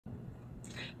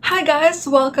Hi guys,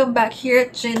 welcome back here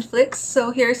at Jinflix.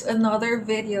 So here's another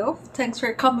video. Thanks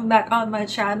for coming back on my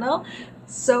channel.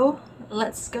 So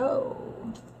let's go.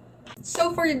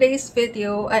 So for today's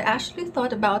video, I actually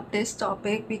thought about this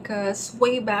topic because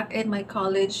way back in my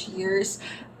college years,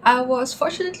 I was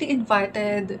fortunately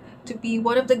invited to be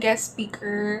one of the guest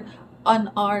speaker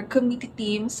on our committee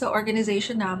team sa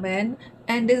organization namin.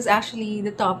 And this is actually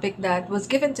the topic that was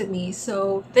given to me.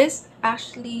 So this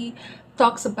actually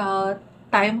talks about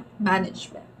time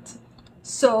management.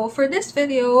 So for this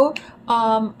video,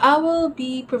 I will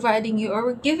be providing you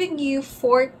or giving you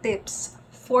four tips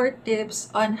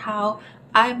on how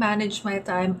I manage my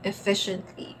time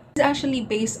efficiently. It's actually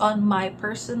based on my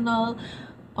personal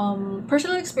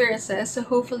experiences. So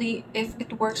hopefully, if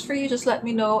it works for you, just let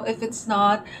me know. If it's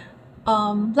not,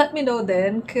 let me know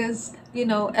then, because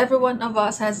every one of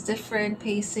us has different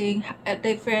pacing,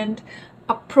 different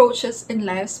approaches in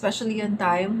life, especially in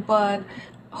time. But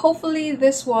hopefully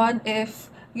this one, if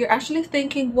you're actually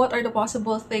thinking what are the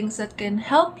possible things that can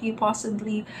help you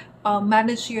possibly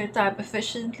manage your time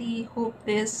efficiently, hope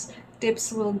this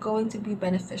tips will going to be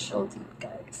beneficial to you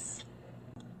guys.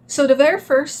 So the very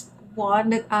first one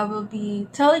that I will be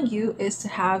telling you is to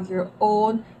have your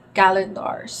own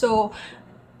calendar. So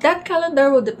that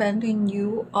calendar will depend on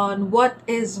you on what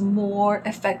is more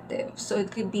effective. So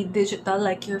it could be digital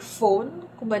like your phone,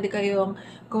 kung pwede kayong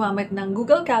gumamit ng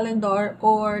Google Calendar,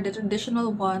 or the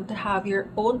traditional one to have your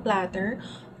own planner.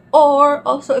 Or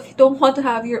also, if you don't want to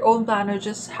have your own planner,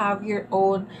 just have your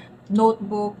own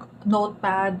notebook,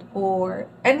 notepad, or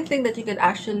anything that you could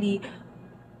actually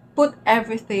put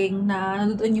everything na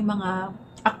nandoon yung mga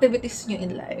activities nyo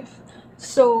in life.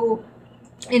 So,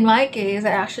 in my case,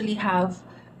 I actually have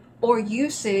or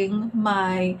using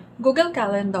my Google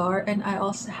Calendar, and I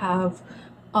also have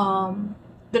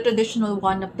the traditional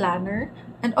one, a planner,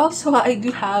 and also I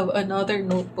do have another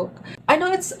notebook. I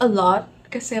know it's a lot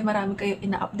kasi marami kayo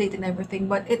ina-update and everything,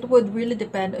 but it would really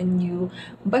depend on you.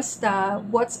 Basta,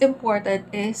 what's important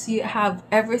is you have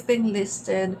everything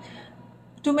listed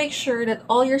to make sure that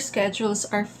all your schedules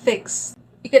are fixed.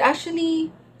 You could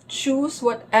actually choose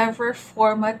whatever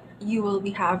format you will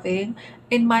be having.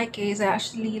 In my case, I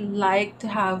actually like to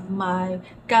have my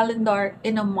calendar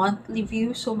in a monthly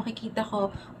view. So makikita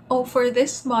ko, oh, for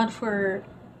this month, for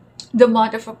the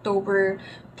month of October,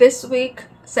 this week,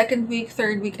 second week,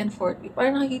 third week, and fourth week.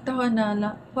 Parang nakikita ko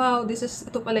na, wow,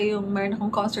 ito pala yung meron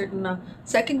akong concert na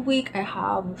second week, I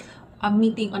have a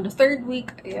meeting on the third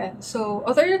week. Ayan. So,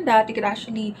 other than that, you can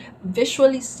actually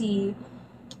visually see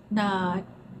na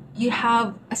you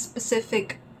have a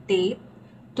specific date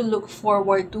to look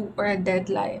forward to or a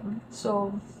deadline.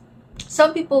 So,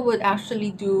 some people would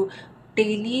actually do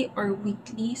daily or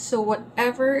weekly. So,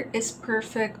 whatever is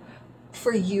perfect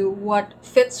for you, what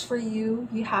fits for you,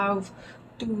 you have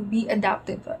to be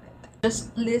adaptive of it.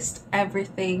 Just list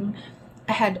everything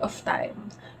ahead of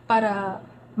time para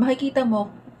makikita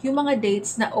mo yung mga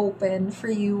dates na open for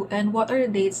you and what are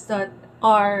the dates that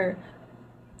are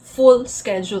full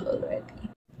schedule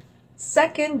already.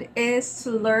 Second is to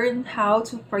learn how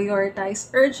to prioritize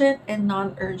urgent and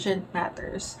non-urgent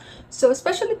matters. So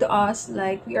especially to us,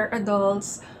 like we are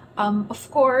adults,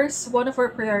 of course, one of our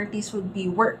priorities would be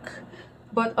work.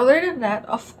 But other than that,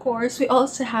 of course, we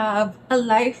also have a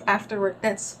life after work.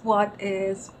 That's what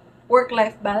is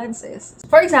work-life balance is.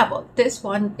 For example, this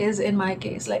one is in my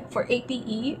case, like for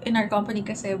APE in our company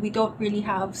kasi we don't really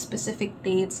have specific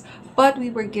dates, but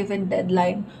we were given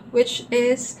deadline, which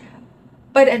is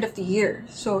by the end of the year.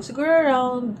 So siguro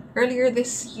around earlier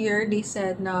this year, they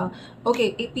said na,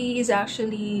 okay, APE is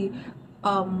actually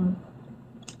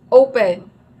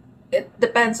open. It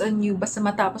depends on you, basta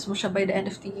matapos mo siya by the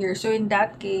end of the year. So in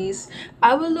that case,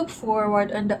 I will look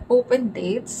forward on the open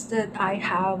dates that I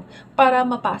have para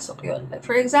mapasok yon. Like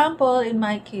for example, in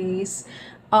my case,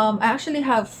 I actually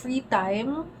have free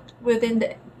time within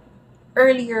the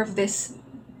earlier of this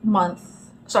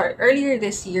earlier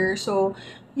this year. So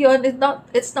yun,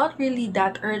 it's not really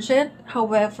that urgent.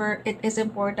 However, it is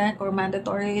important or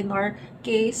mandatory in our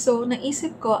case. So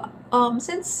naisip ko,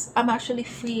 since I'm actually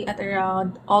free at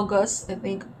around August, I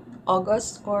think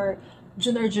August or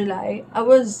June or July,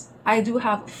 I do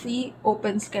have free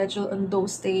open schedule on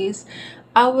those days.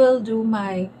 I will do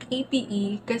my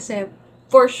APE kasi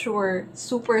for sure,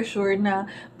 super sure na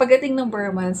pagdating ng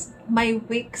months, my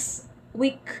week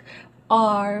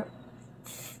are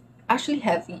actually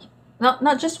heavy.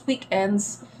 Not just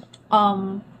weekends,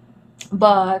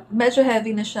 but medyo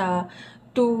heavy na siya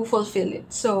to fulfill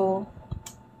it. So,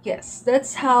 yes,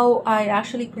 that's how I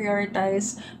actually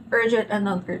prioritize urgent and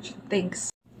non-urgent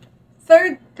things.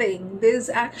 Third thing, this is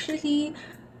actually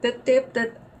the tip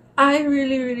that I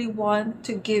really, really want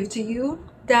to give to you,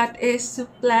 that is to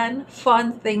plan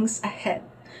fun things ahead.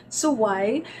 So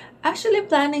why? Actually,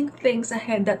 planning things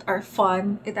ahead that are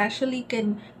fun, it actually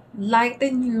can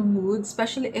lighten your mood,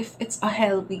 especially if it's a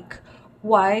hell week.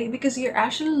 Why? Because you're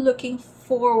actually looking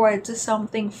forward to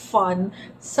something fun,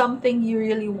 something you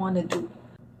really want to do.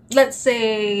 Let's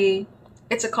say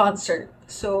it's a concert.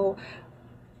 So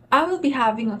I will be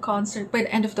having a concert by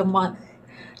the end of the month.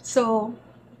 So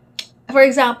for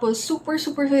example, super,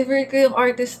 super favorite ko yung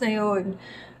artist na yun,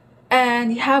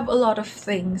 and you have a lot of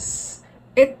things.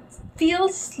 It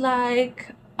feels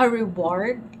like a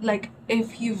reward. Like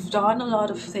if you've done a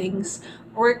lot of things,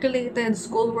 work-related,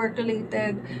 school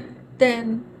work-related,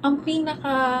 then ang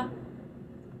pinaka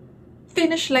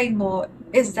finish line mo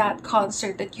is that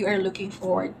concert that you are looking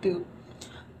forward to.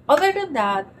 Other than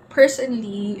that,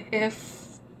 personally,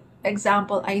 if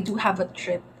example I do have a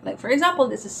trip, like for example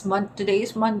this is today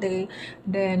is Monday,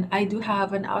 then I do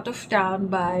have an out of town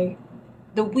by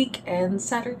the weekend,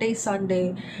 Saturday,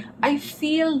 Sunday, I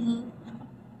feel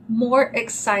more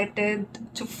excited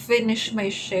to finish my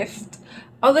shift.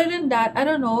 Other than that, I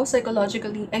don't know,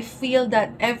 psychologically, I feel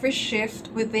that every shift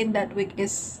within that week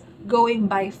is going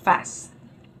by fast.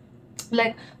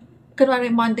 Like,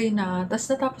 kunwari Monday na, tapos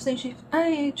natapos na yung shift,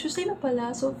 ay, Tuesday na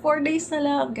pala, so 4 days na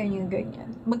lang, ganyan, ganyan.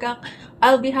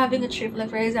 I'll be having a trip, like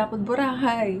for example,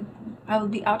 Boracay. I'll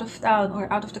be out of town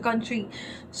or out of the country.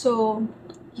 So,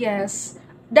 yes,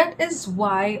 that is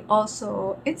why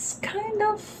also it's kind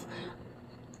of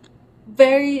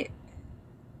very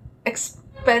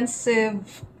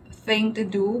expensive thing to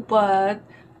do, but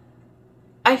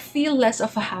I feel less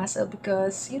of a hassle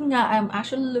because yun nga, I'm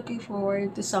actually looking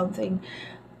forward to something.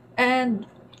 And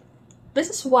this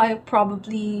is why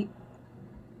probably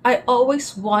I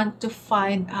always want to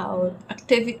find out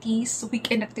activities,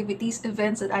 weekend activities,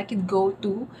 events that I can go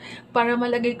to para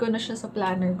malagay ko na siya sa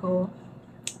planner ko.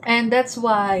 And that's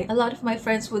why a lot of my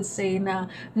friends would say na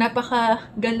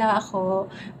napaka-gala ako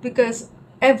because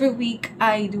every week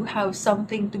I do have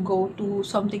something to go to,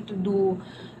 something to do.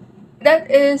 That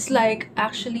is like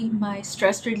actually my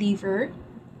stress reliever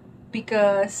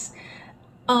because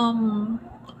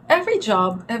every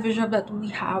job that we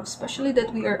have, especially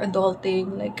that we are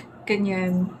adulting, like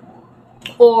ganyan,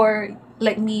 or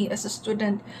like me as a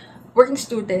student, working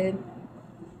student,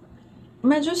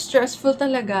 medyo stressful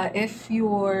talaga if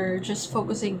you're just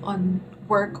focusing on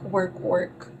work, work,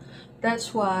 work.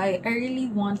 That's why I really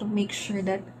want to make sure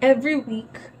that every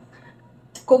week,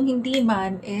 kung hindi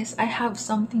man, is I have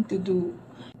something to do.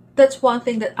 That's one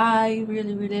thing that I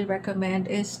really, really recommend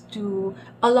is to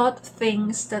a lot of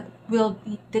things that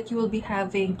you will be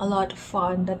having a lot of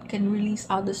fun that can release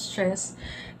out the stress.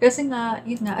 Kasi nga,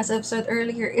 yun nga, as I've said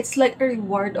earlier, it's like a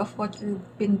reward of what you've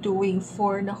been doing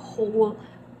for the whole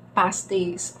past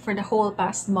days, for the whole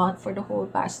past month, for the whole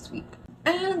past week.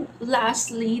 And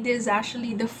lastly, this is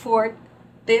actually the fourth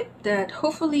tip that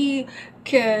hopefully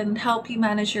can help you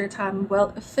manage your time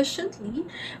well efficiently.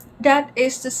 That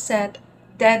is to set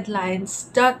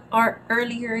deadlines that are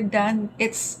earlier than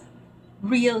its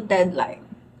real deadline.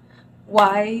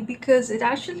 Why? Because it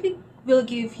actually will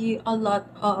give you a lot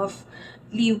of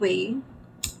leeway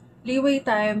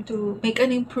time to make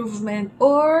an improvement,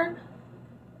 or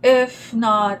if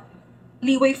not,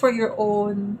 leeway for your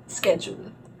own schedule.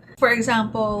 For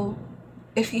example,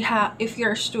 if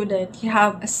you're a student, you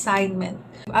have assignment.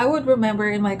 I would remember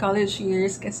in my college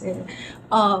years kasi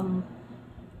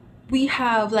we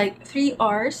have like 3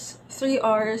 hours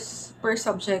per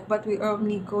subject, but we are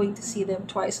only going to see them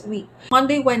twice a week.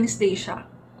 Monday, Wednesday siya.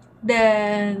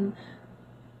 Then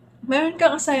meron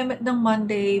kang assignment ng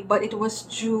Monday, but it was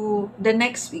due the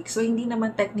next week. So hindi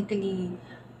naman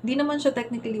siya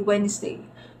technically Wednesday.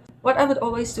 What I would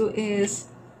always do is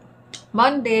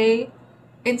Monday,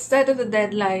 instead of the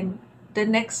deadline, the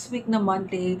next week na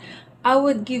Monday, I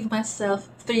would give myself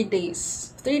 3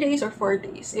 days. 3 days or 4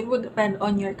 days. It would depend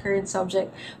on your current subject.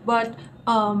 But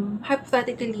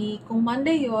hypothetically, kung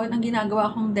Monday yon, ang ginagawa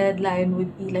kong deadline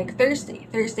would be like Thursday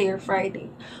or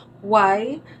Friday.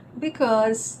 Why?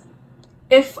 Because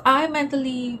if I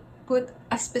mentally put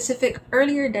a specific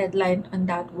earlier deadline on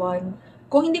that one,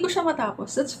 kung hindi ko siya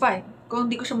matapos, that's fine. Kung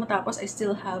hindi ko siya matapos, I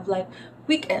still have like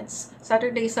weekends,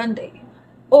 Saturday, Sunday.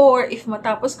 Or if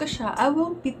matapos ko siya, I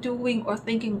won't be doing or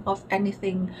thinking of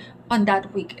anything on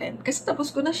that weekend. Kasi tapos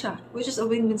ko na siya, which is a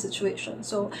win-win situation.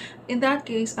 So in that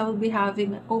case, I will be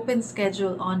having an open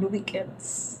schedule on the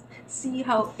weekends. See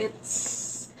how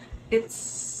it's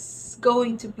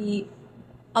going to be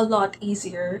a lot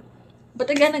easier.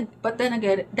 But then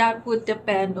again, that would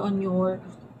depend on your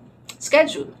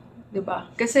schedule, 'di ba?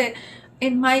 Kasi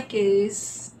in my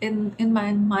case, in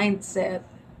my mindset,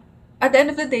 at the end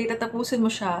of the day, tatapusin mo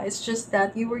siya. It's just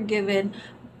that you were given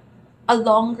a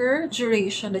longer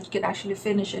duration that you could actually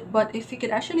finish it. But if you could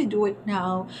actually do it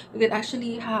now, you could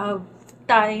actually have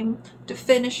time to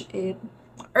finish it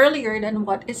earlier than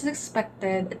what is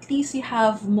expected. At least you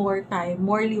have more time,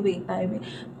 more leeway time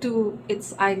to,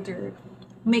 it's either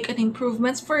make an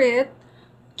improvements for it,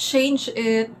 change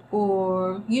it,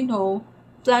 or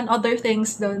plan other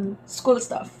things than school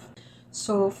stuff.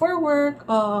 So for work,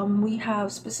 we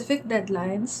have specific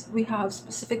deadlines. We have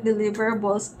specific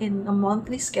deliverables in a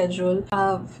monthly schedule.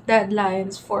 Have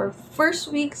deadlines for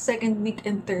first week, second week,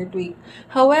 and third week.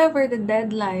 However, the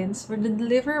deadlines or the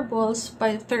deliverables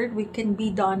by the third week can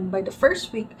be done by the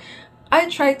first week. I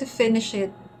try to finish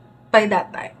it by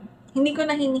that time. Hindi ko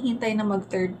na hinihintay na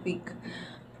mag third week.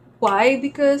 Why?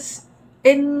 Because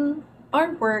in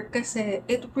our work kasi,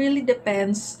 it really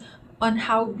depends on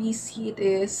how busy it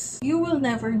is. You will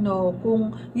never know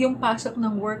kung yung pasok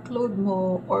ng workload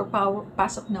mo or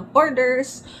pasok ng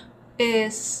orders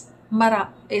is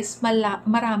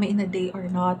marami in a day or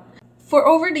not. For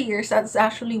over the years, that's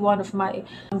actually one of my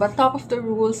top of the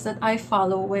rules that I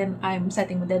follow when I'm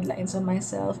setting deadlines on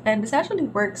myself. And this actually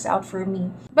works out for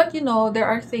me. But there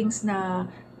are things na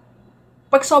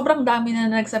pag sobrang dami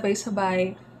na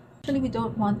nagsabay-sabay, actually we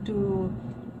don't want to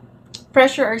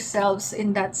pressure ourselves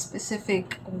in that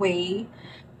specific way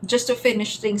just to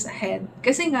finish things ahead.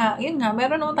 Kasi nga, yun nga,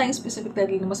 meron naman tayong specific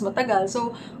deadline na mas matagal.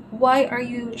 So, why are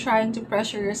you trying to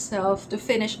pressure yourself to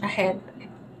finish ahead?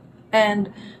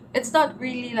 And it's not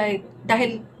really like,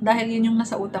 dahil yun yung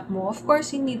nasa utak mo. Of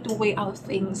course, you need to weigh out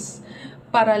things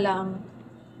para lang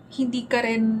hindi ka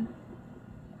rin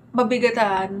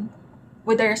mabigatan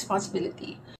with the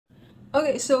responsibility.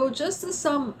 Okay, so just to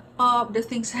sum up the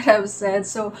things that I've said,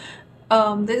 so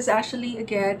this actually,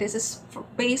 again, this is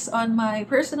based on my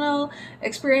personal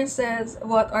experiences.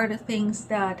 What are the things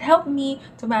that help me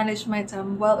to manage my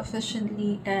time well,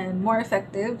 efficiently, and more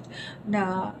effective?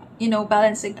 Na,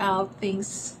 balancing out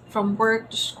things from work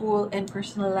to school and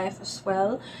personal life as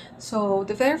well. So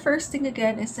the very first thing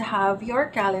again is to have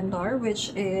your calendar,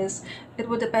 which is, it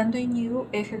would depend on you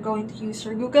if you're going to use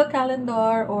your Google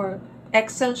Calendar or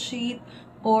Excel sheet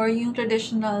or yung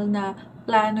traditional na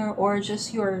planner or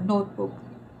just your notebook.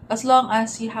 As long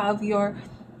as you have your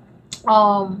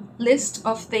list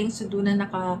of things to do na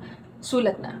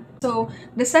nakasulat na. So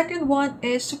the second one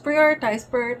is to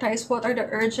prioritize what are the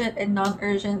urgent and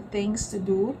non-urgent things to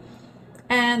do.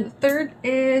 And third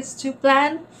is to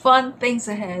plan fun things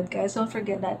ahead. Guys, don't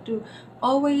forget that, to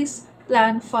always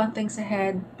plan fun things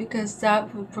ahead, because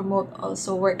that will promote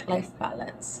also work-life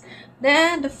balance.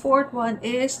 Then the fourth one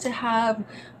is to have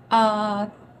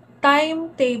a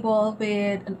timetable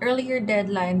with an earlier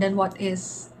deadline than what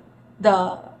is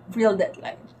the real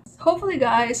deadline. Hopefully,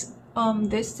 guys,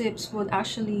 these tips would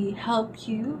actually help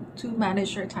you to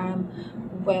manage your time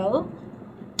well.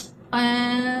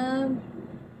 And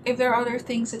if there are other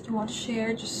things that you want to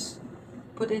share, just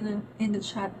put it in the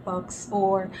chat box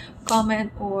or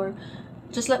comment, or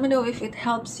just let me know if it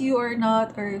helps you or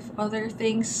not, or if other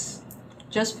things,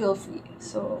 just feel free.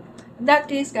 So in that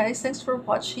case, guys, thanks for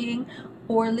watching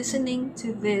or listening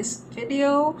to this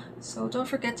video. So don't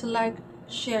forget to like,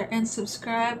 share, and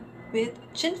subscribe with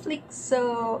Chinflix.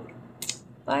 So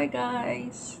bye,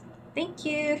 guys. Thank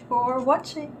you for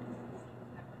watching.